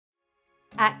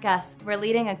At GUS, we're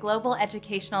leading a global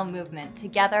educational movement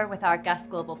together with our GUS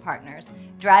Global Partners,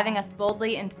 driving us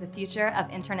boldly into the future of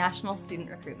international student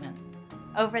recruitment.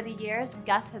 Over the years,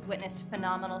 GUS has witnessed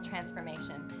phenomenal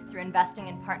transformation through investing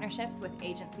in partnerships with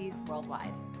agencies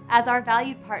worldwide. As our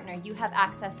valued partner, you have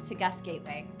access to GUS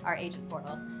Gateway, our agent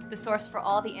portal, the source for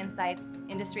all the insights,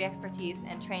 industry expertise,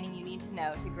 and training you need to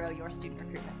know to grow your student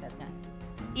recruitment business.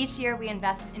 Each year, we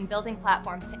invest in building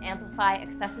platforms to amplify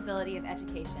accessibility of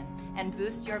education and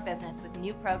boost your business with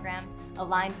new programs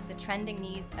aligned with the trending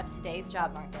needs of today's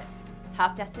job market,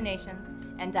 top destinations,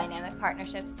 and dynamic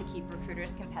partnerships to keep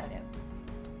recruiters competitive.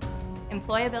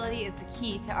 Employability is the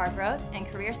key to our growth, and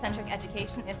career-centric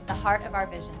education is at the heart of our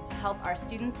vision to help our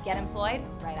students get employed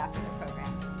right after their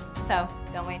programs. So,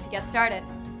 don't wait to get started.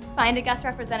 Find a GUS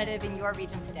representative in your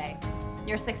region today.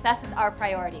 Your success is our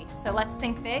priority, so let's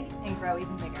think big and grow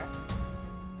even bigger.